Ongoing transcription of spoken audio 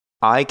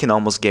I can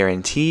almost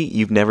guarantee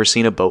you've never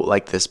seen a boat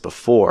like this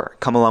before.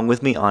 Come along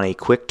with me on a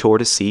quick tour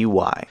to see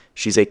why.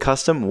 She's a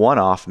custom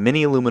one-off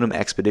mini aluminum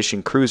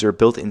expedition cruiser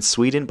built in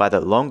Sweden by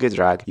the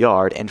Langedrag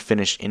yard and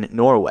finished in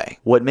Norway.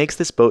 What makes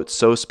this boat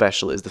so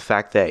special is the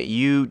fact that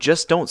you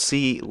just don't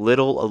see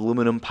little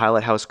aluminum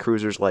pilot house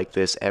cruisers like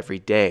this every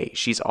day.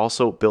 She's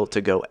also built to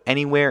go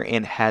anywhere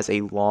and has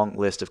a long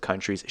list of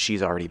countries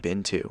she's already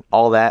been to.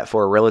 All that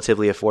for a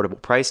relatively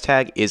affordable price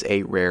tag is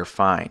a rare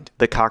find.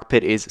 The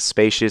cockpit is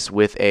spacious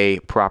with a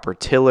proper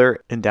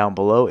tiller, and down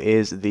below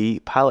is the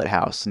pilot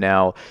house.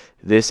 Now,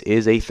 this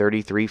is a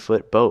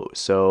 33-foot boat,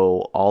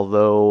 so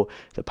although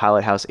the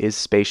pilot house is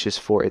spacious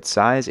for its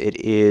size, it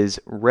is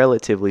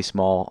relatively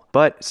small,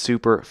 but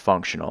super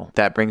functional.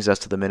 That brings us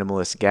to the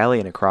minimalist galley,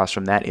 and across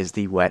from that is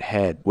the wet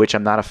head, which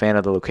I'm not a fan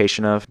of the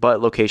location of, but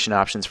location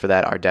options for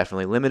that are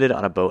definitely limited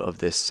on a boat of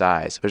this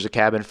size. There's a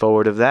cabin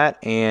forward of that,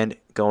 and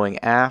going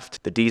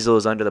aft, the diesel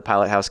is under the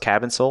pilot house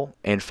cabin sole,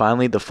 and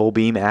finally the full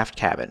beam aft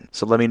cabin.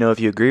 So let me know if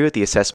you agree with the assessment